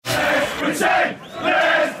we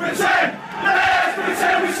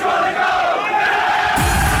score the goal!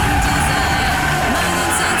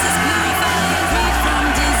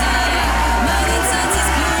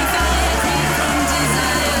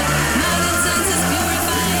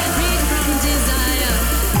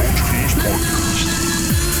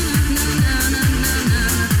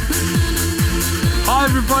 Hi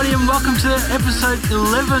everybody and welcome to episode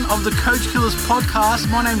 11 of the Coach Killers podcast.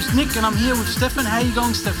 My name's Nick and I'm here with Stefan. How you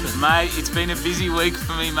going, Stefan? Mate, it's been a busy week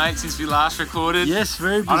for me, mate, since we last recorded. Yes,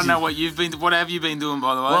 very busy. I don't know what have you been doing,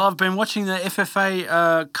 by the way? Well, I've been watching the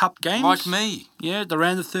FFA Cup games. Like me. Yeah, the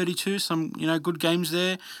round of 32, some, good games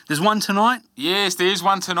there. There's one tonight. Yes, there is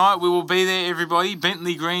one tonight. We will be there, everybody.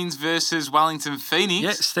 Bentley Greens versus Wellington Phoenix.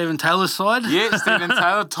 Yeah, Stephen Taylor's side. Yeah, Stephen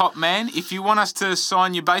Taylor, top man. If you want us to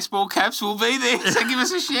sign your baseball caps, we'll be there. So give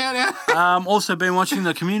us a shout out. Also been watching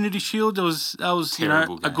the Community Shield. That was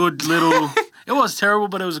Terrible a game. good little... It was terrible,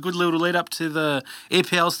 but it was a good little lead up to the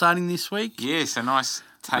EPL starting this week. Yes, a nice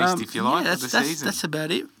taste, if you like, of the season. That's about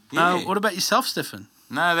it. Yeah. What about yourself, Stefan?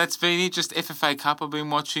 No, that's been it. Just FFA Cup I've been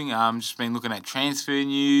watching. Just been looking at transfer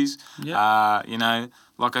news. Yeah.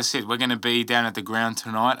 Like I said, we're going to be down at the ground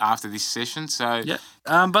tonight after this session. So Yeah.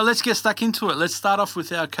 But let's get stuck into it. Let's start off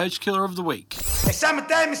with our Coach Killer of the Week.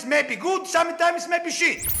 Sometimes may be good, sometimes may be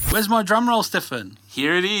shit. Where's my drum roll, Stefan?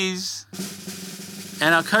 here it is.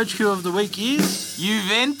 And our Coach Killer of the Week is...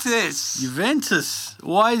 Juventus. Juventus.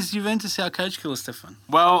 Why is Juventus our Coach Killer, Stefan?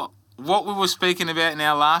 Well, what we were speaking about in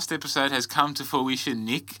our last episode has come to fruition,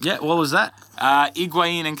 Nick. Yeah, what was that?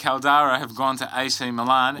 Higuain and Caldara have gone to AC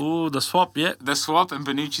Milan. Oh, the swap, yeah. The swap, and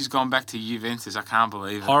Bonucci's gone back to Juventus. I can't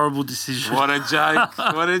believe it. Horrible decision. What a joke.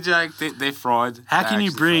 What a joke. They're fried. How They're can you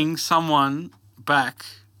actually bring someone back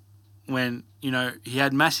when, he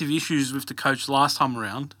had massive issues with the coach last time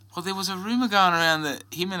around? Well, there was a rumour going around that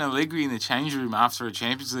him and Allegri in the change room after a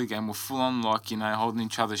Champions League game were full on, holding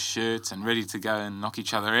each other's shirts and ready to go and knock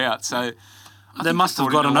each other out. So They must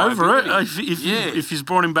have gotten over it if he's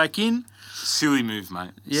brought him back in. Silly move,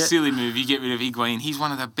 mate. Yeah. Silly move. You get rid of Higuain. He's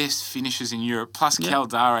one of the best finishers in Europe. Plus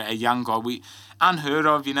Caldara, a young guy. Unheard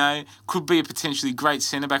of, could be a potentially great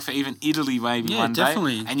centre-back for even Italy maybe one day.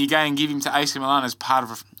 Definitely. And you go and give him to AC Milan as part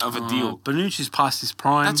of a deal. Bonucci's past his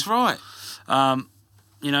prime. That's right. I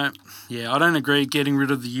don't agree getting rid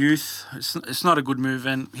of the youth. It's not a good move,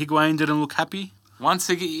 and Higuain didn't look happy. Once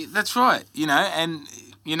again, that's right. To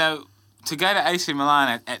go to AC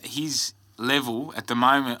Milan at his level at the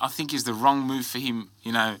moment, I think is the wrong move for him,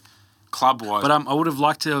 club-wise. But I would have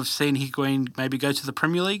liked to have seen Higuain maybe go to the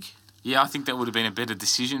Premier League. Yeah, I think that would have been a better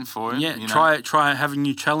decision for him. Yeah, try having a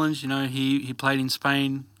new challenge. He played in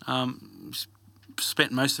Spain,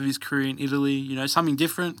 spent most of his career in Italy. Something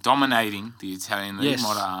different. Dominating the Italian league, Yes.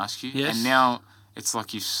 might I ask you. Yes. And now it's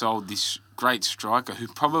like you've sold this great striker who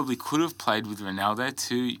probably could have played with Ronaldo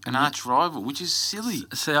to an arch rival, which is silly.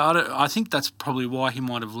 So I think that's probably why he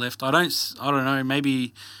might have left. I don't know.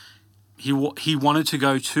 Maybe he wanted to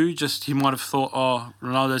go too. Just he might have thought,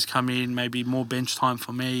 Ronaldo's come in, maybe more bench time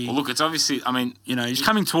for me. Well, look, it's obviously. He's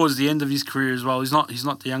coming towards the end of his career as well. He's not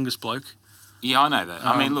the youngest bloke. Yeah, I know that.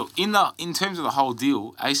 Look, in terms of the whole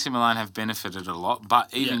deal, AC Milan have benefited a lot,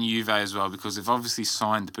 but even Juve as well, because they've obviously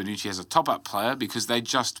signed Bonucci as a top-up player because they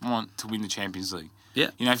just want to win the Champions League.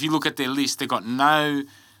 Yeah. If you look at their list,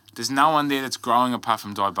 there's no one there that's growing apart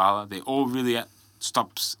from Dybala. They're all really at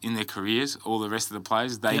stops in their careers, all the rest of the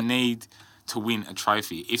players. They need to win a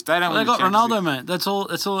trophy. If they don't win they got the Champions Ronaldo, League, mate. That's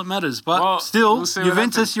all that matters. But Well, still, we'll see what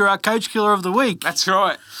Juventus, happens. you're our Coach Killer of the Week. That's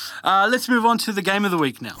right. Let's move on to the Game of the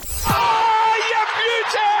Week now.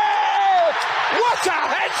 What a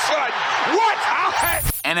headshot! What a head!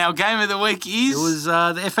 And our game of the week is... It was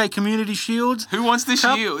the FA Community Shield. Who wants the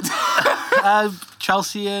Cup. shield?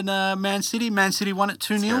 Chelsea and Man City. Man City won it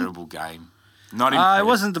 2-0. Terrible game. Not impressive. It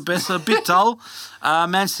wasn't the best, a bit dull.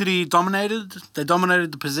 Man City dominated. They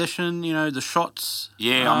dominated the possession, the shots.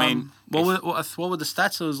 Yeah, What were the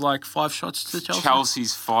stats? It was like 5 shots to Chelsea.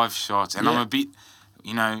 Chelsea's 5 shots. And Yeah. I'm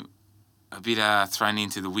a bit thrown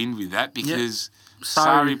into the wind with that because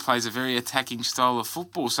Sarri Sarri plays a very attacking style of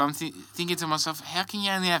football. So I'm thinking to myself, how can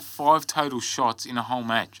you only have 5 total shots in a whole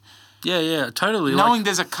match? Yeah, totally. Knowing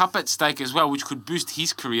there's a cup at stake as well, which could boost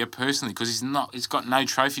his career personally because he's got no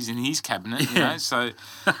trophies in his cabinet, So,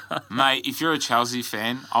 mate, if you're a Chelsea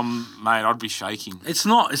fan, I'd be shaking. It's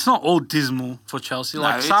not all dismal for Chelsea. No,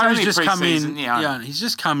 Like it's Sarri's only just come in. pre-season, yeah. He's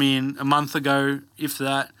just come in a month ago, if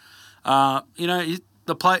that. Has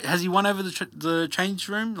he won over the change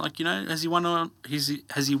room? Has he won over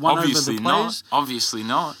the players? Obviously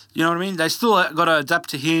not. You know what I mean? They still got to adapt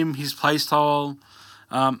to him, his play style.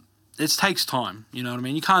 It takes time. You know what I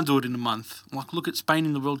mean? You can't do it in a month. Look at Spain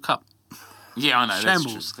in the World Cup. Yeah, I know.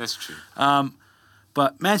 Shambles. That's true.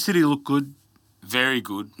 But Man City look good. Very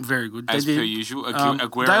good. Very good. As They per did. usual. They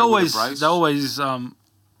Aguero always with a brace. they always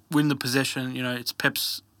win the possession. You know, it's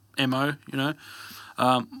Pep's MO. You know,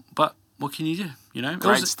 but what can you do? You know,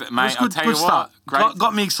 Great mate, I'll tell you what,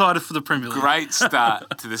 Got me excited for the Premier League. Great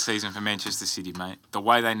start to the season for Manchester City, mate. The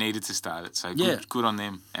way they needed to start it. So good on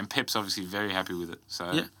them. And Pep's obviously very happy with it.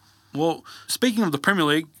 So Yeah. Well, speaking of the Premier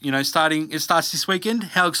League, you know, it starts this weekend.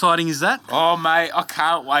 How exciting is that? Oh, mate, I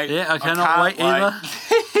can't wait. Yeah, I cannot wait either.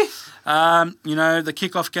 You know, the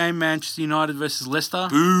kickoff game, Manchester United versus Leicester.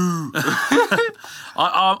 Boo.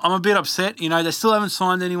 I'm a bit upset. You know, they still haven't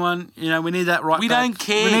signed anyone. You know, we need that right We back. don't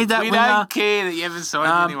care. We need that winger. don't care that you haven't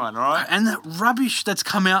signed anyone, all right? And that rubbish that's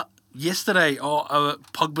come out yesterday.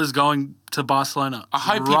 Pogba's going to Barcelona. I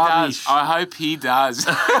hope Rubbish. he does. I hope he does.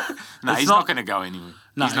 No, he's not going to go anywhere.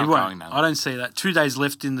 No, he's he not won't. going nowhere. I don't see that. 2 days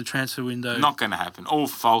left in the transfer window. Not going to happen. All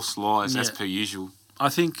false lies, as Yeah. per usual. I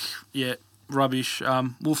think, rubbish.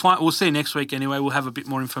 We'll see next week anyway. We'll have a bit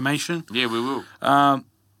more information. Yeah, we will.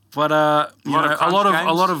 But you know, a games.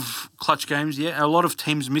 lot of clutch games. Yeah, a lot of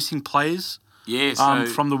teams missing players. Yeah, so...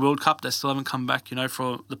 From the World Cup, they still haven't come back. You know,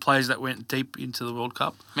 for the players that went deep into the World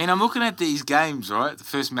Cup. I mean, I'm looking at these games, right? The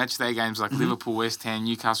first match day games like Mm-hmm. Liverpool, West Ham,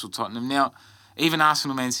 Newcastle, Tottenham. Now, even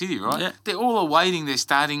Arsenal, Man City, right? Yeah. They're all awaiting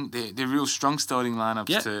their real strong starting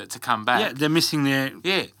lineups to come back. Yeah, they're missing their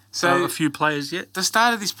So a few players yet. the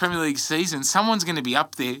start of this Premier League season, someone's going to be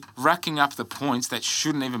up there racking up the points that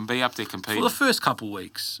shouldn't even be up there competing. For the first couple of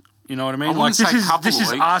weeks, you know what I mean. I wouldn't say this couple is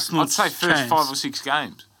of weeks. Arsenal's I'd say first chance. 5 or 6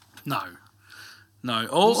 games. No.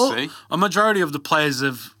 We'll see. A majority of the players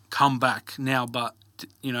have come back now, but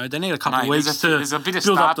you know they need a couple of Mate, weeks there's a bit of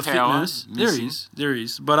build up star the power fitness. missing. There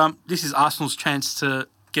is. But this is Arsenal's chance to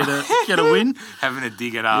get a win. Having a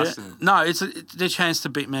dig at Yeah. Arsenal. No, it's their chance to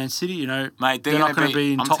beat Man City. You know, Mate, they're not going to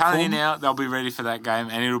be in I'm top telling form. you now, they'll be ready for that game,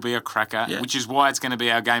 and it'll be a cracker, Yeah. which is why it's going to be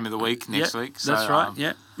our game of the week next week. So, that's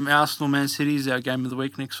right. Arsenal Man City is our game of the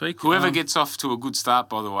week next week. Whoever gets off to a good start,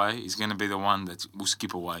 by the way, is going to be the one that will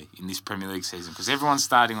skip away in this Premier League season because everyone's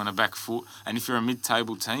starting on a back foot, and if you're a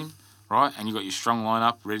mid-table team, right, and you've got your strong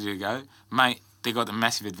lineup ready to go, mate, they got the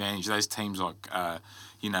massive advantage. Those teams like,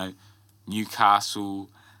 Newcastle,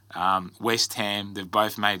 West Ham, they've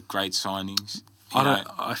both made great signings.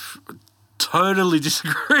 I totally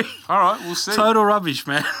disagree. All right, we'll see. Total rubbish,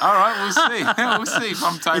 man. All right, we'll see. We'll see if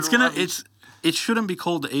I'm total rubbish. It shouldn't be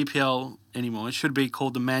called the EPL anymore. It should be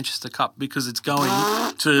called the Manchester Cup because it's going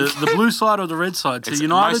to the blue side or the red side, to It's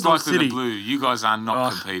United most or likely City. the blue. You guys are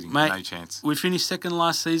not competing. Mate, No chance. We finished second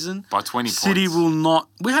last season. By 20 City points. will not.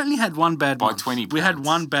 We only had one bad By month. 20 We had points.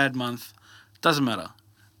 one bad month. Doesn't matter.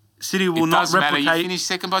 City will It not doesn't matter. replicate. You finished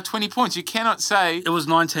second by 20 points. You cannot say, It was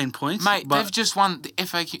 19 points. mate, but they've just won the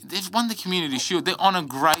FA. They've won the Community Shield. They're on a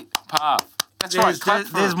great path. That's right. Clap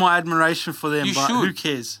for there's them. my admiration for them, You but should. who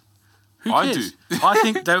cares? Who I cares? do. I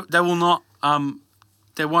think they will not.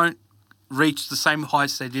 They won't reach the same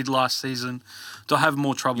heights they did last season. They'll have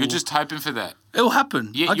more trouble. You're just hoping for that. It will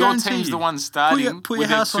happen. Yeah, I your guarantee team's you. the one starting put your with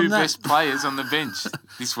their house on 2 that. best players on the bench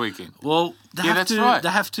this weekend. Well, they Yeah, have that's to. right. They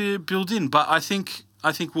have to build in, but I think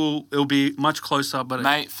it'll be much closer. But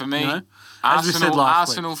Mate, for me, you know, as we said Arsenal, last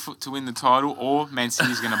Arsenal to win the title, or Man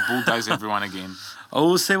City's going to bulldoze everyone again. Oh,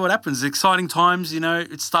 we'll see what happens. Exciting times, you know.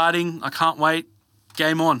 It's starting. I can't wait.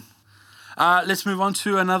 Game on. Let's move on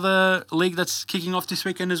to another league that's kicking off this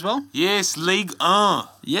weekend as well. Yes, Ligue 1.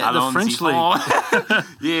 Yeah, the French league.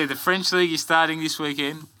 Yeah, the French league is starting this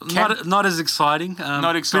weekend. Not as exciting.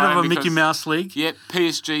 Not exciting Bit of a Mickey because- Mouse league. Yep,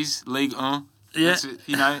 PSG's Ligue 1. Yeah. That's it,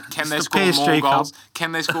 you know, can they the score PSG more Cup. goals?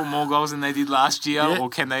 Can they score more goals than they did last year, Yeah. or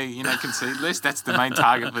can they, concede less? That's the main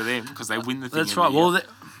target for them because they win the thing. That's every right. year. Well,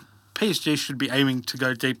 PSG should be aiming to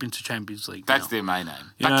go deep into Champions League. That's now. their main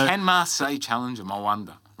aim. You But know- can Marseille challenge them? I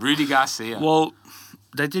wonder. Rudy Garcia. Well,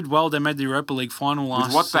 they did well. They made the Europa League final last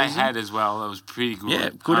with what they season. had as well, that was pretty good. Yeah,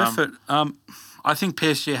 good effort. I think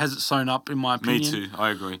PSG has it sewn up, in my Me opinion. too. I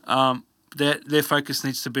agree. Their focus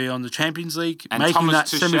needs to be on the Champions League, And making Thomas that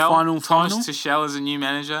Tuchel, semi-final final. Thomas Tuchel is a new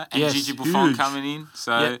manager, and Yes, Gigi Buffon huge. coming in.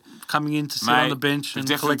 So, Yeah, coming in to sit mate, on the bench they've and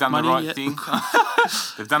definitely collect done money. the right yeah.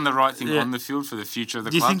 thing. They've done the right thing Yeah. on the field for the future of the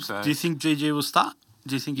Do you club. think? So. Do you think GG will start?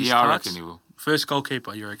 Do you think he Yeah, I starts? reckon he will. First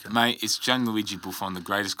goalkeeper, you reckon? Mate, it's Gianluigi Buffon, the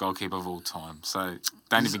greatest goalkeeper of all time. So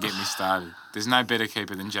don't even get me started. There's no better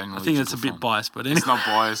keeper than Gianluigi I think that's Buffon. a bit biased, but anyway, It's not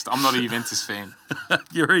biased. I'm not a Juventus fan.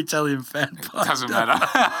 you're an Italian fan. It doesn't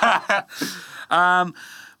matter.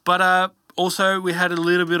 But also, we had a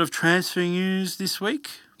little bit of transfer news this week.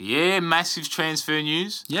 Yeah, massive transfer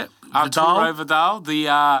news. Yep. Arturo Vidal,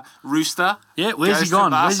 the Rooster. Yeah, where's goes he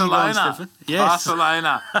gone? to Where's he gone, Barcelona. Stefan? Yes.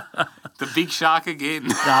 Barcelona. The big shark again.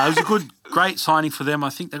 Nah, it was a great signing for them. I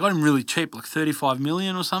think they got him really cheap, like 35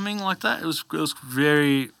 million or something like that. It was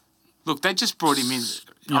very, Look, they just brought him in.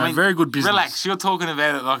 very good business. Relax, you're talking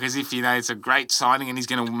about it like as if, it's a great signing and he's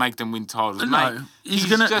going to make them win titles. No, Mate, he's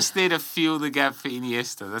just there to fill the gap for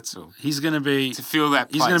Iniesta, that's all. He's going to be... To fill that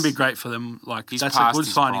place. He's going to be great for them. Like, He's that's a past good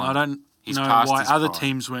his signing. prime. I don't He's know past why his other prime.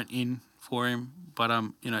 teams went in for him, but,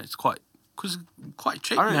 it's quite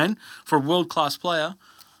cheap, I reckon- man, for a world-class player.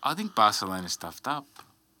 I think Barcelona stuffed up.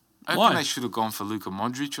 I Why? reckon they should have gone for Luka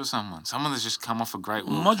Modric or someone. Someone that's just come off a great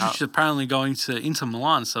World Modric Cup. is apparently going to Inter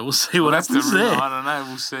Milan, so we'll see what That's happens there. I don't know.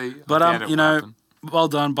 We'll see. But, I doubt it will happen. well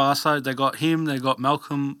done, Barca. They got him. They got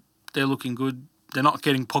Malcolm. They're looking good. They're not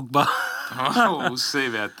getting Pogba. We'll see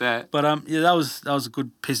about that. But, that was a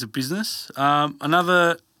good piece of business.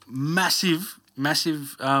 Another massive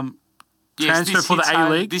transfer this for the hits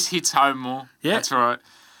home. A-League. This hits home more. Yeah. That's right.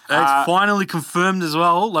 It's finally confirmed as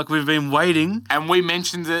well. Like, we've been waiting. And we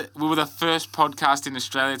mentioned it. We were the first podcast in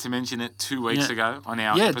Australia to mention it 2 weeks Yeah. ago on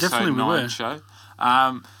our Yeah, episode definitely we 9 were. show.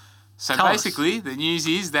 So Tell us. basically, the news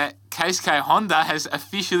is that Keisuke Honda has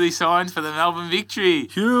officially signed for the Melbourne Victory.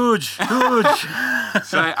 Huge.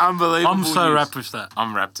 So unbelievable I'm so news. wrapped with that.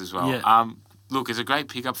 I'm wrapped as well. Yeah. Look, it's a great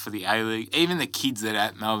pickup for the A-League. Even the kids that are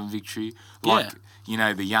at Melbourne Victory, like,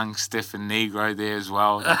 the young Stefan Negro there as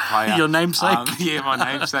well, the player. Your namesake. Yeah, my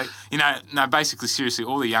namesake. Basically, seriously,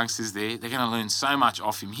 all the youngsters there, they're going to learn so much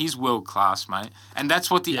off him. He's world-class, mate. And that's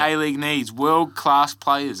what the Yeah. A-League needs, world-class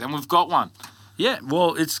players. And we've got one. Yeah,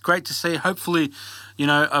 well, it's great to see. Hopefully,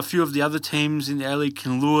 a few of the other teams in the A-League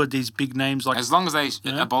can lure these big names like... As long as they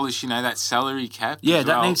know? abolish, that salary cap. Yeah, as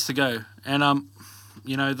that well. needs to go. And,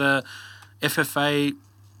 the FFA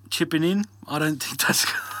chipping in, I don't think that's...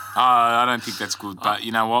 I don't think that's good. But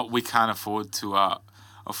you know what? We can't afford to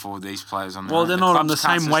afford these players on their Well, own. they're The not on the clubs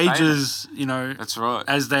can't same sustain it. wages, That's right.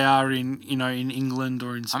 as they are in England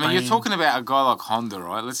or in Spain. I mean, you're talking about a guy like Honda,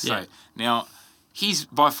 right? Let's Yeah. say. Now, he's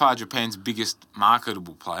by far Japan's biggest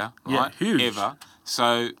marketable player, right? Yeah, huge. Ever.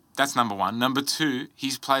 So that's number one. Number two,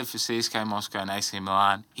 he's played for CSK Moscow and AC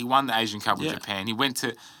Milan. He won the Asian Cup with Yeah. Japan. He went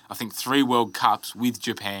to, I think, 3 World Cups with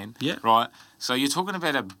Japan, Yeah. right? So you're talking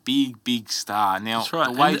about a big, big star. Now, That's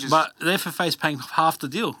right. the wages... But the FFA's paying half the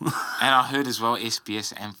deal. And I heard as well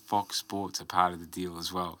SBS and Fox Sports are part of the deal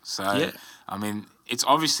as well. So, Yeah. I mean, it's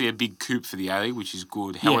obviously a big coup for the A-League, which is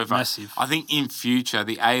good. Yeah, However, massive. I think in future,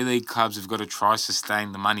 the A-League clubs have got to try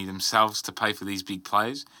sustain the money themselves to pay for these big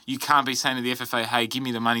players. You can't be saying to the FFA, hey, give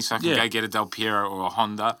me the money so I can Yeah. go get a Del Piero or a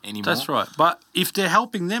Honda anymore. That's right. But if they're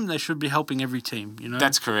helping them, they should be helping every team,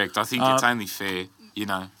 That's correct. I think it's only fair,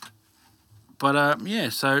 But,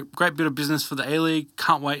 so great bit of business for the A-League.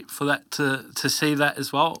 Can't wait for that to see that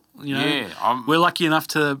as well. Yeah, We're lucky enough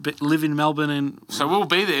to live in Melbourne and So we'll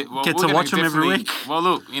be there. Well, Get we're to gonna watch him every definitely- week. Well,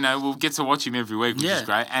 look, we'll get to watch him every week, which is Yeah.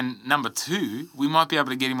 great. And number two, we might be able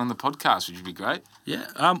to get him on the podcast, which would be great.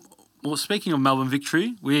 yeah. Well, speaking of Melbourne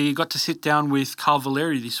Victory, we got to sit down with Carl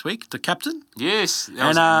Valeri this week, the captain. Yes, that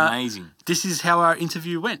was And, amazing. This is how our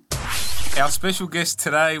interview went. Our special guest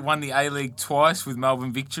today won the A-League twice with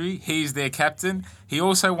Melbourne Victory. He is their captain. He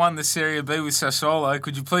also won the Serie B with Sassuolo.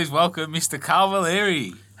 Could you please welcome Mr. Carl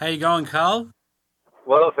Valeri? How you going, Carl?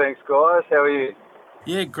 Well, thanks, guys. How are you?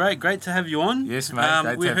 Yeah, great to have you on. Yes, mate,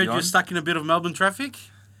 great to we have heard you you're on. stuck in a bit of Melbourne traffic.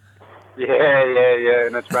 Yeah,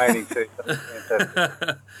 and it's raining too. So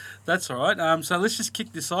fantastic. That's all right. So let's just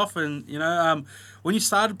kick this off. And when you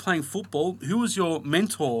started playing football, who was your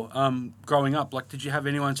mentor growing up? Like, did you have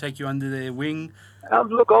anyone take you under their wing?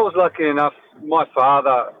 Look, I was lucky enough. My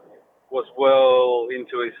father was well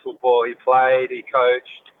into his football. He played, he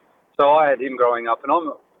coached, so I had him growing up. And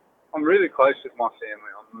I'm really close with my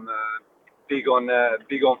family. I'm big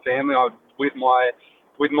on family. I'm with my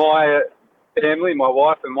family, my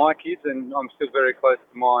wife and my kids, and I'm still very close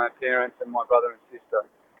to my parents and my brother and sister.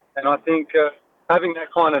 And I think having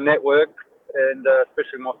that kind of network, and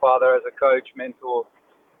especially my father as a coach, mentor,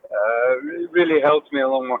 really helped me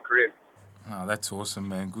along my career. Oh, that's awesome,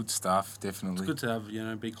 man. Good stuff, definitely. It's good to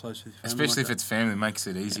have, be close with your family. Especially like if it's family, makes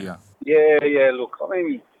it easier. Yeah. Look, I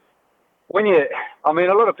mean,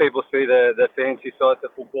 a lot of people see the fancy sides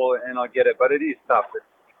of football, and I get it, but it is tough.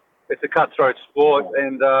 It's a cutthroat sport,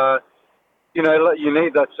 and you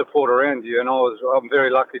need that support around you. And I'm very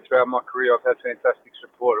lucky throughout my career. I've had fantastic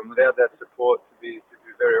support, and without that support, to be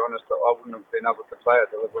very honest, I wouldn't have been able to play at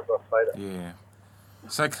the level I've played at. Yeah.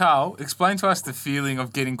 So, Carl, explain to us the feeling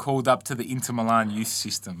of getting called up to the Inter Milan youth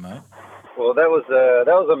system, mate. Well, that was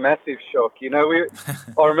a massive shock.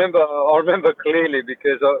 I remember clearly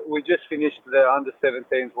because we just finished the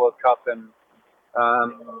under-17s World Cup, and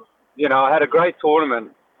I had a great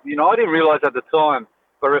tournament. I didn't realise at the time,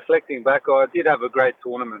 but reflecting back, I did have a great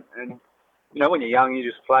tournament, and when you're young, you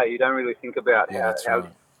just play. You don't really think about Yeah, that's how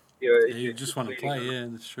right. Yeah, you just want to play. Yeah,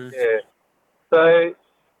 that's true. Yeah. So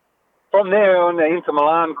from there on, Inter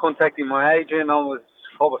Milan contacting my agent, I was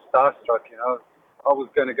starstruck. I was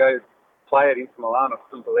going to go play at Inter Milan. I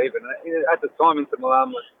couldn't believe it. And at the time, Inter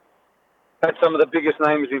Milan had some of the biggest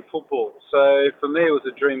names in football. So for me, it was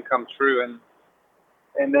a dream come true.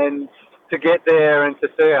 And then to get there and to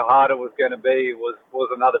see how hard it was going to be was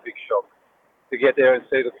another big shock. To get there and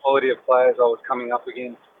see the quality of players I was coming up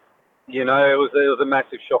against, it was a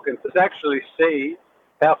massive shock. And to actually see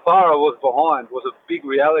how far I was behind was a big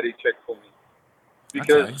reality check for me.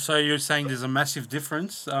 Because Okay. So you're saying there's a massive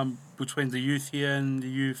difference between the youth here and the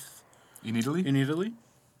youth In Italy? in Italy?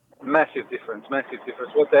 massive difference.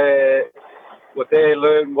 What they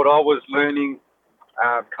learned, what I was learning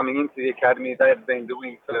coming into the academy, they had been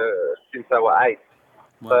doing since they were 8.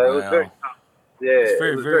 So it was very Wow. tough. Yeah, It's it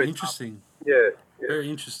very, was very tough. interesting. Yeah. Very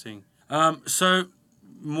interesting. So,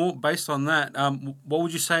 more based on that, what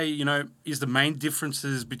would you say, is the main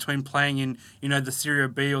differences between playing in, the Serie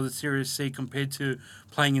B or the Serie C compared to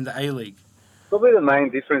playing in the A-League? Probably the main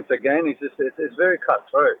difference again is just it's very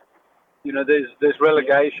cutthroat. There's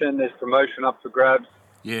relegation, there's promotion up for grabs.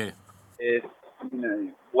 Yeah. It's,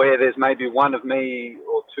 where there's maybe one of me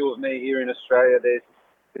or two of me here in Australia,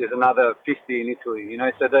 there's another 50 in Italy.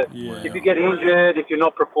 So that Yeah. if you get injured, if you're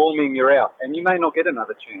not performing, you're out, and you may not get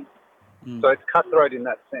another chance. So it's cutthroat in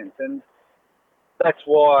that sense, and that's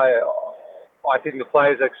why I think the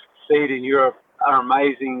players that succeed in Europe are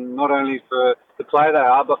amazing, not only for the player they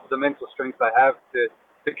are, but for the mental strength they have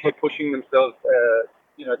to keep pushing themselves,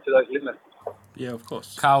 to those limits. Yeah, of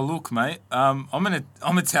course. Carl, look, mate, I'm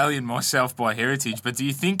Italian myself by heritage, but do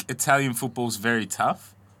you think Italian football's very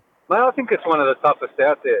tough? Mate, I think it's one of the toughest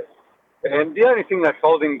out there. And the only thing that's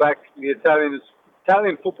holding back the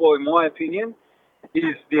Italian football, in my opinion,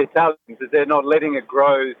 is the Italians. That they're not letting it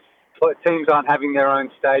grow. Teams aren't having their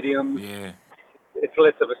own stadiums. Yeah. It's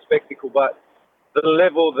less of a spectacle. But the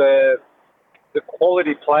level, the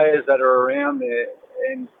quality players that are around there,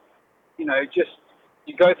 and just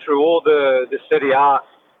you go through all the Serie A.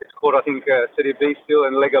 It's called, I think, Serie B still,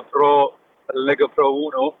 and Lega Pro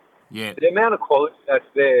Uno. Yeah. The amount of quality that's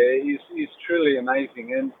there is truly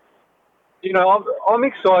amazing. And, I'm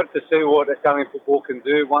excited to see what Italian football can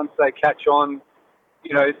do once they catch on.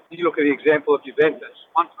 You look at the example of Juventus.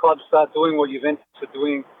 Once clubs start doing what Juventus are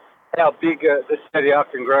doing, how big the Serie A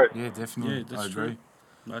can grow. Yeah, definitely. Yeah, that's I agree. true.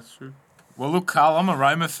 That's true. Well, look, Carl, I'm a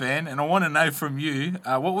Roma fan, and I want to know from you,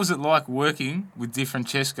 what was it like working with Di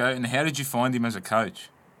Francesco, and how did you find him as a coach?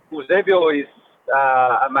 Eusebio is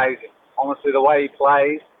amazing. Honestly, the way he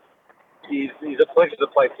plays, he's a pleasure to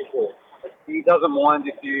play football. He doesn't mind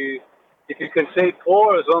if you concede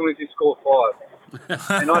 4 as long as you score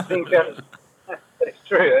 5. And I think that's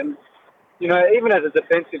true. And, even as a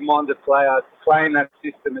defensive-minded player, playing that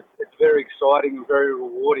system, it's very exciting and very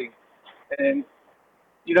rewarding. And,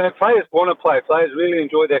 players want to play. Players really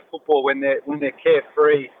enjoy their football when they're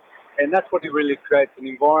carefree. And that's what he really creates, an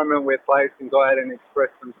environment where players can go out and express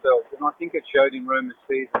themselves. And I think it showed in Roma's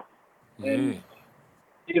season. And,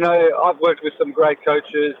 I've worked with some great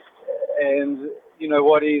coaches, and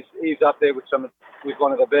he's up there with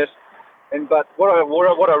one of the best. But what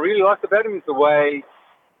I really liked about him is the way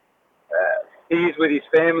he is with his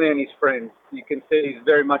family and his friends. You can see he's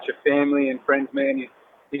very much a family and friends man.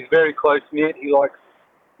 He's very close knit. He likes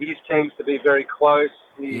his teams to be very close.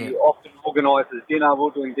 He often organises dinner.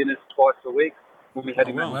 We're doing dinners twice a week when we had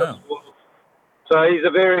him at the school. So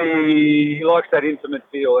he likes that intimate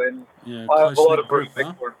feel, and I have a lot of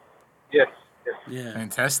respect for him. Yes. Yeah.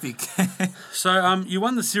 Fantastic. So you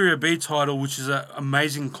won the Serie B title, which is an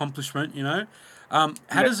amazing accomplishment, How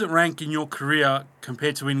does it rank in your career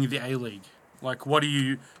compared to winning the A-League? Like, what do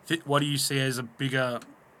you see as a bigger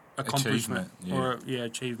accomplishment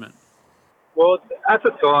achievement? Well, at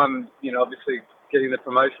the time, obviously getting the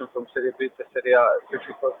promotion from Serie B to Serie A,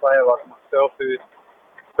 especially for a player like myself who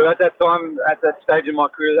at that time, at that stage in my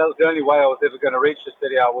career, that was the only way I was ever going to reach the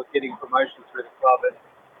Serie A, was getting promotion through the club.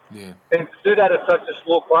 And to do that at such a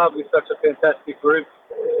small club with such a fantastic group,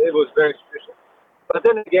 it was very special. But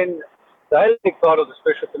then again, the A-League titles are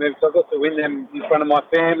special for me because I got to win them in front of my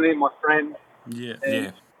family, my friends. Yeah.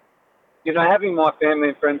 And, having my family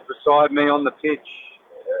and friends beside me on the pitch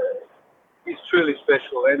is truly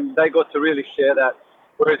special, and they got to really share that.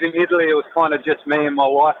 Whereas in Italy, it was kind of just me and my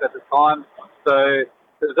wife at the time, so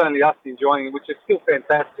it was only us enjoying it, which is still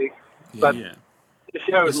fantastic. But to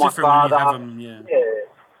share with my father,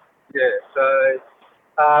 So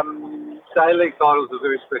the A-League titles are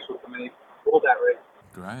very special for me for that reason.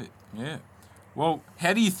 Great, yeah. Well,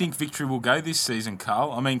 how do you think Victory will go this season,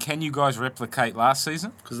 Carl? I mean, can you guys replicate last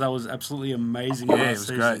season? Because that was absolutely amazing. Yeah, last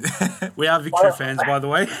it was season. great. We are Victory fans, by the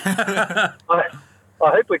way. I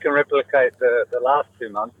hope we can replicate the last 2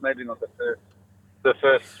 months. Maybe not the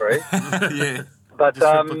first 3. Yeah. But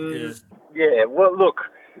Just yeah. Well, look,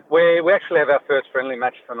 we actually have our first friendly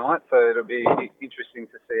match tonight, so it'll be interesting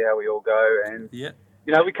to see how we all go. And Yeah.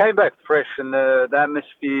 you know, we came back fresh, and the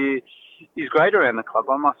atmosphere is great around the club.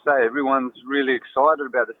 I must say, everyone's really excited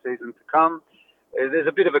about the season to come. There's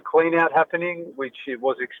a bit of a clean out happening, which it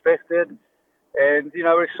was expected. And, you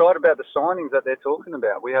know, we're excited about the signings that they're talking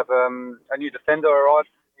about. We have a new defender arrived.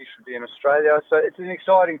 He should be in Australia. So it's an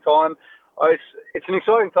exciting time. It's an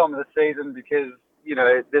exciting time of the season because, you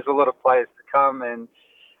know, there's a lot of players to come. And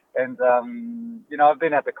you know, I've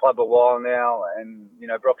been at the club a while now. And, you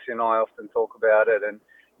know, Broxy and I often talk about it. And,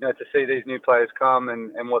 you know, to see these new players come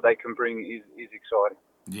and what they can bring is exciting.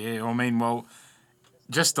 Yeah, I mean, well,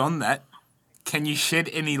 just on that, can you shed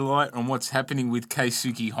any light on what's happening with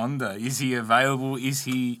Keisuke Honda? Is he available? Is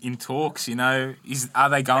he in talks? You know, are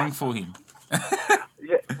they going for him?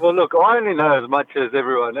 Yeah, well, look, I only know as much as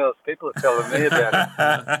everyone else. People are telling me about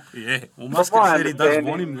it. Yeah. Well, Muscat said he does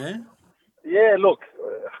want him there. Yeah, look,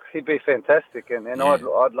 he'd be fantastic, and Yeah. I'd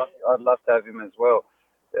love to have him as well.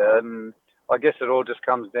 I guess it all just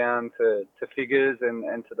comes down to figures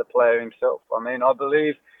and to the player himself. I mean, I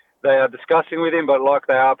believe they are discussing with him, but like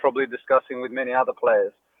they are probably discussing with many other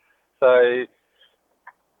players. So,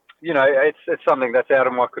 you know, it's something that's out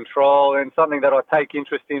of my control and something that I take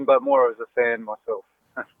interest in, but more as a fan myself.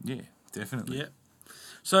 Yeah, definitely. Yeah.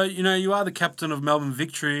 So, you know, you are the captain of Melbourne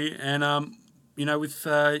Victory, and, you know, with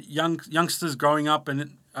youngsters growing up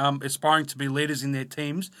and aspiring to be leaders in their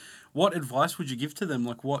teams, what advice would you give to them?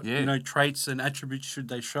 Like, what you know, traits and attributes should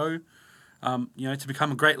they show, you know, to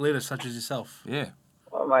become a great leader such as yourself? Yeah.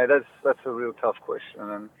 Oh, mate, that's a real tough question,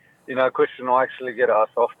 and you know, a question I actually get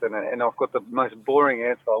asked often, and I've got the most boring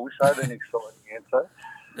answer. I wish I had an exciting answer,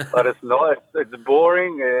 but it's not. It's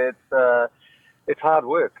boring. It's hard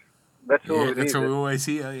work. That's all it is. That's what we always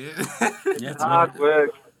hear. Yeah. It's hard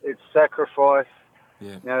work. It's sacrifice.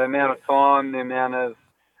 Yeah. You know, the amount of time, the amount of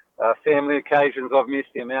family occasions I've missed,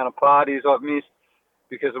 the amount of parties I've missed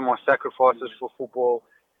because of my sacrifices for football.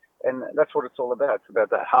 And that's what it's all about. It's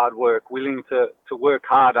about that hard work, willing to work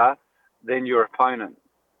harder than your opponent.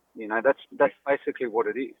 You know, that's basically what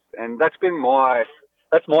it is. And that's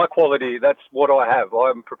my quality. That's what I have.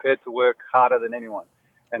 I'm prepared to work harder than anyone.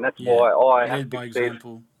 And that's why I have lead by succeeded.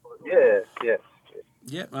 example. Yes.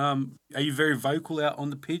 Yeah. Are you very vocal out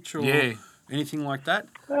on the pitch or anything like that?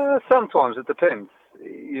 Sometimes it depends.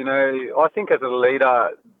 You know, I think as a leader,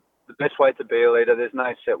 the best way to be a leader, there's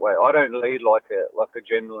no set way. I don't lead like a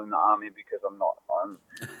general in the army because I'm not.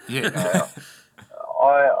 You know,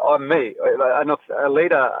 I'm me. A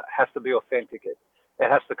leader has to be authentic. It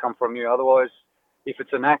has to come from you. Otherwise, if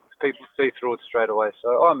it's an act, people see through it straight away.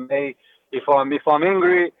 So I'm me. If I'm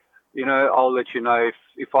angry, you know, I'll let you know.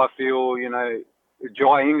 If I feel, you know,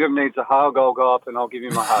 Jai Ingham needs a hug, I'll go up and I'll give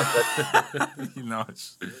him a hug.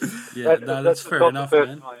 Nice. Yeah, that's fair enough,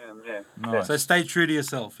 man. I am, yeah. Nice. So stay true to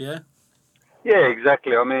yourself, yeah? Yeah,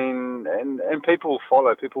 exactly. I mean, and people will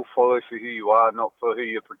follow. People follow for who you are, not for who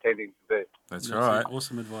you're pretending to be. That's right.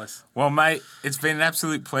 Awesome advice. Well, mate, it's been an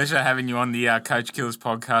absolute pleasure having you on the Coach Killers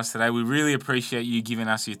podcast today. We really appreciate you giving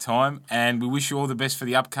us your time, and we wish you all the best for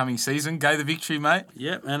the upcoming season. Go the Victory, mate.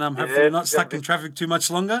 Yeah, and hopefully you're not stuck in traffic too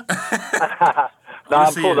much longer. No,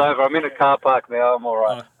 I'm pulled over. I'm in a car park now. I'm all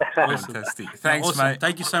right. Awesome. Fantastic. Thanks, Awesome. mate.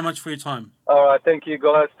 Thank you so much for your time. All right. Thank you,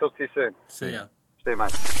 guys. Talk to you soon. See ya. See you,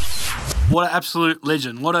 mate. What an absolute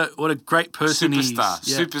legend. What a great person he is.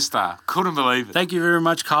 Superstar. Couldn't believe it. Thank you very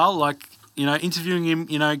much, Carl. Like, you know, interviewing him,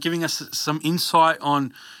 you know, giving us some insight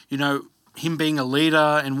on, you know, him being a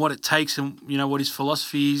leader and what it takes and, you know, what his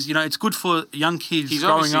philosophy is. You know, it's good for young kids He's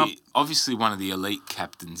growing up. obviously one of the elite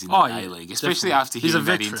captains in the Yeah, A-League, especially definitely. after He's hearing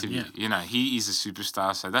a that veteran, interview. yeah. You know, he is a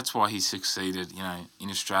superstar, so that's why he's succeeded, you know, in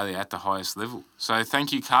Australia at the highest level. So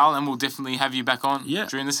thank you, Carl, and we'll definitely have you back on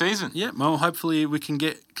during the season. Yeah, well, hopefully we can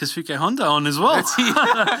get Keisuke Honda on as well. That's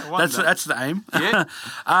the aim. Yeah.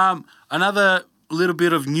 Another little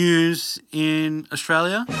bit of news in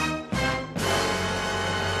Australia.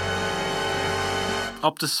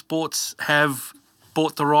 Optus Sports have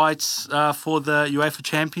bought the rights for the UEFA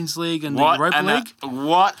Champions League and the Europa League.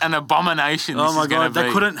 What an abomination this Oh my is going God, to be.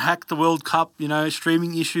 they couldn't hack the World Cup, you know,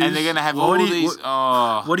 streaming issues. And they're going to have all these...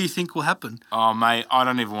 What do you think will happen? Oh, mate, I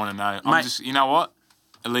don't even want to know. I'm Mate. just... You know what?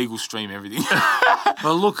 Illegal stream everything.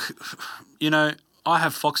 Well, look, you know, I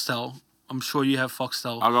have Foxtel I'm sure you have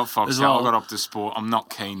Foxtel. I got as Foxtel. well. I got Optus Sport. I'm not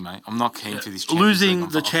keen, mate. I'm not keen for this. Champions Losing League on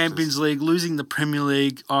the Optus. Champions League, losing the Premier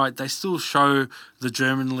League. All right, they still show the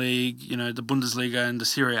German league, the Bundesliga and the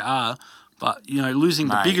Serie A, but losing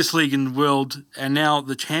the Mate. biggest league in the world and now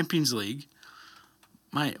the Champions League.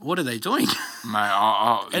 Mate, what are they doing?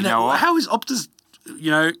 Mate, you And know what? how is Optus,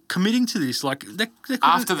 committing to this? Like they couldn't-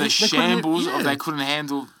 After the they couldn't- shambles yeah. of they couldn't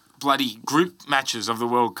handle bloody group matches of the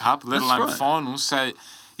World Cup, let That's alone right. finals. So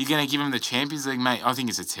you're going to give them the Champions League, mate? I think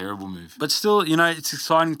it's a terrible move. But still, it's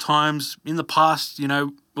exciting times. In the past, it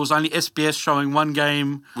was only SBS showing one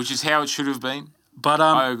game. Which is how it should have been. But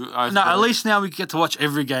I no, at agree. least now we get to watch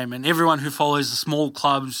every game, and everyone who follows the small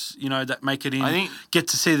clubs, that make it in, I think- get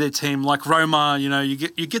to see their team. Like Roma, you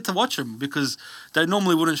get to watch them because they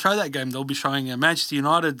normally wouldn't show that game. They'll be showing a Manchester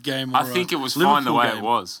United game. Or I think a it was fine the Liverpool way game. it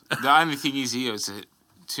was. The only thing is here is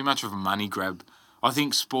too much of a money grab. I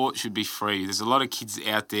think sport should be free. There's a lot of kids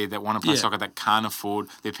out there that want to play Yeah. soccer that can't afford,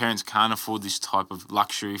 their parents can't afford this type of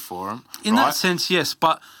luxury for them. In right? that sense, yes,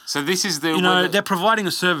 but So this is the... they're providing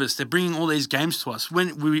a service. They're bringing all these games to us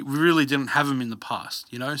when we really didn't have them in the past.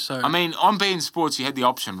 So I mean, on beIN Sports, you had the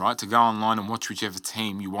option, right, to go online and watch whichever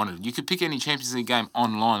team you wanted. You could pick any Champions League game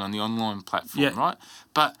online on the online platform, Yeah. right?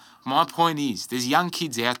 But my point is, there's young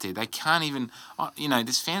kids out there. They can't even,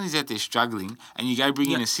 there's families out there struggling, and you go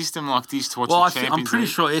bring in Yeah. a system like this to watch well, the I'm Champions pretty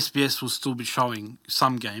League. sure SBS will still be showing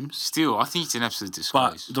some games, Still, I think it's an absolute but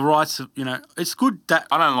disgrace. the rights of it's good that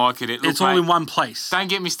I don't like it. Look, it's all mate, in one place. Don't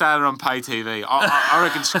get me started on pay TV. I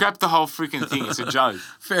reckon scrap the whole freaking thing. It's a joke.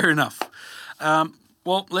 Fair enough.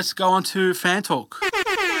 Well, let's go on to fan talk. When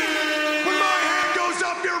my hand goes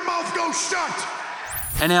up, your mouth goes shut.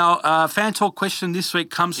 And our fan talk question this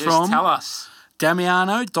week comes Yes, from tell us.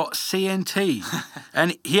 Damiano.cnt.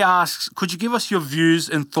 And he asks, could you give us your views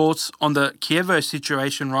and thoughts on the Chievo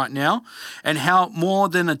situation right now and how more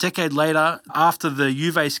than a decade later, after the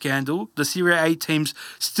Juve scandal, the Serie A teams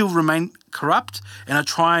still remain corrupt and are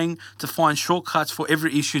trying to find shortcuts for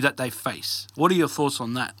every issue that they face? What are your thoughts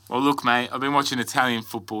on that? Well, look, mate, I've been watching Italian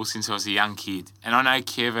football since I was a young kid, and I know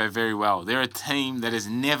Chievo very well. They're a team that has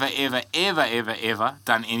never, ever, ever, ever, ever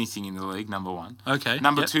done anything in the league, number one. Okay.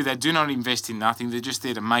 Number yep. two, they do not invest in nothing. They're just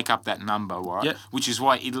there to make up that number, right? Yep. Which is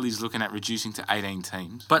why Italy's looking at reducing to 18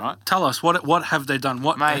 teams, But right? tell us, what have they done?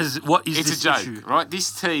 What Mate, is it's this a joke, issue? right? This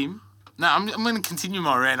team... No, I'm going to continue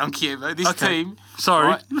my rant on Chievo. This Okay. team... Sorry.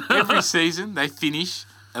 Right, every season, they finish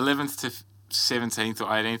 11th to 17th or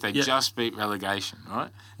 18th. They Yep. just beat relegation,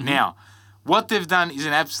 right? Now, what they've done is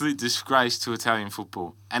an absolute disgrace to Italian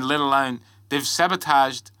football. And let alone, they've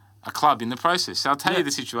sabotaged a club in the process. So I'll tell you Yep.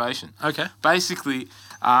 the situation. Okay. Basically,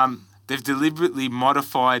 they've deliberately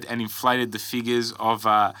modified and inflated the figures of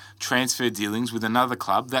transfer dealings with another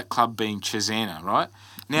club, that club being Cesena, right?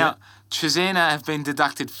 Now, Yep. Cesena have been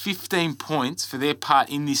deducted 15 points for their part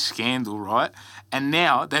in this scandal, right? And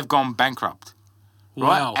now they've gone bankrupt,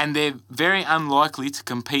 right? Wow. And they're very unlikely to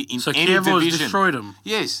compete in So any Chievo has division. destroyed them.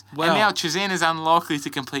 Yes. Wow. And now Cesena's unlikely to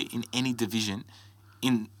compete in any division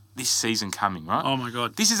in this season coming, right? Oh, my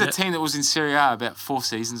God. This is Yep. a team that was in Serie A about 4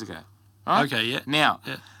 seasons ago, right? Okay, yeah. Now,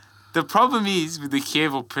 Yeah. the problem is with the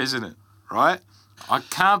Chievo president, right? I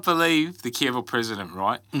can't believe the Chievo president,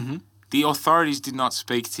 right? Mm-hmm. The authorities did not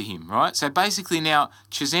speak to him, right? So basically now,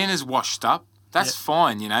 Cesena's washed up. That's Yep.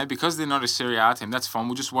 fine, because they're not a Serie A team. That's fine.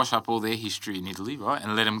 We'll just wash up all their history in Italy, right?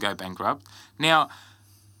 And let them go bankrupt. Now,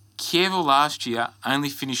 Chievo last year only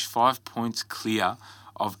finished 5 points clear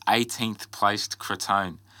of 18th placed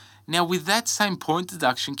Crotone. Now, with that same point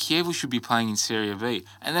deduction, Chievo should be playing in Serie B,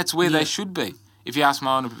 and that's where Yeah. they should be, if you ask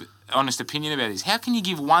my honest opinion about this. How can you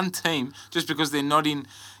give one team, just because they're not in,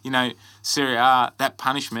 Serie A, that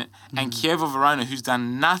punishment, and Chievo Verona, who's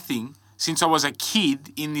done nothing since I was a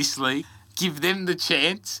kid in this league, give them the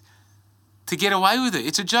chance to get away with it?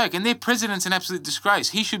 It's a joke, and their president's an absolute disgrace.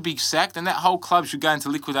 He should be sacked, and that whole club should go into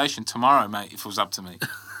liquidation tomorrow, mate, if it was up to me.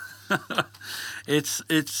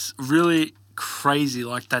 It's really crazy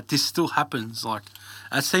like that. This still happens. Like,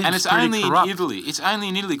 it seems And it's pretty only corrupt. in Italy. It's only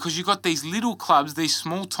in Italy because you've got these little clubs, these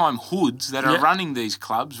small-time hoods that are Yeah. running these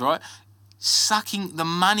clubs, right? Sucking the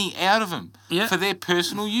money out of them Yeah. for their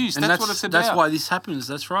personal use. And That's what it's about. That's why this happens.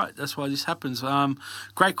 That's right. That's why this happens.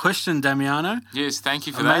 Great question, Damiano. Yes, thank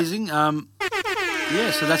you for that. Amazing.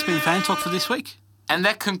 Yeah, so that's been Fan Talk for this week. And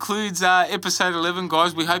that concludes episode 11,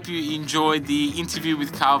 guys. We hope you enjoyed the interview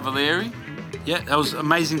with Carl Valeri. Yeah, that was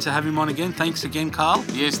amazing to have him on again. Thanks again, Carl.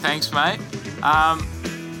 Yes, thanks, mate.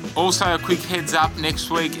 Also, a quick heads up, next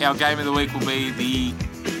week, our game of the week will be the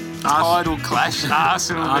title clash,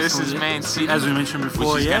 Arsenal versus yeah. Man City. As we mentioned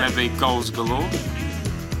before, which is yeah. going to be goals galore.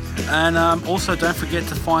 And also, don't forget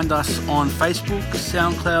to find us on Facebook,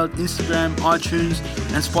 SoundCloud, Instagram, iTunes,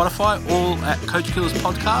 and Spotify, all at Coach Killers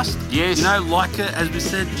Podcast. Yes. You know, like it, as we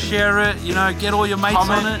said, share it, you know, get all your mates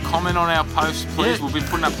on it. Comment on our posts, please. Yeah. We'll be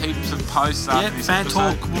putting up heaps of posts after this Fan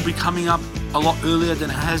episode. Talk will be coming up a lot earlier than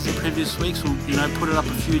it has in previous weeks. We'll, you know, put it up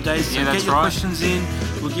a few days. So Yeah, that's get your right. questions in.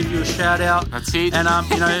 We'll give you a shout out. That's it. And,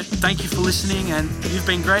 you know, thank you for listening. And you've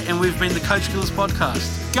been great. And we've been the Coach Killers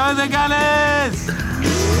Podcast. Go the Gunners!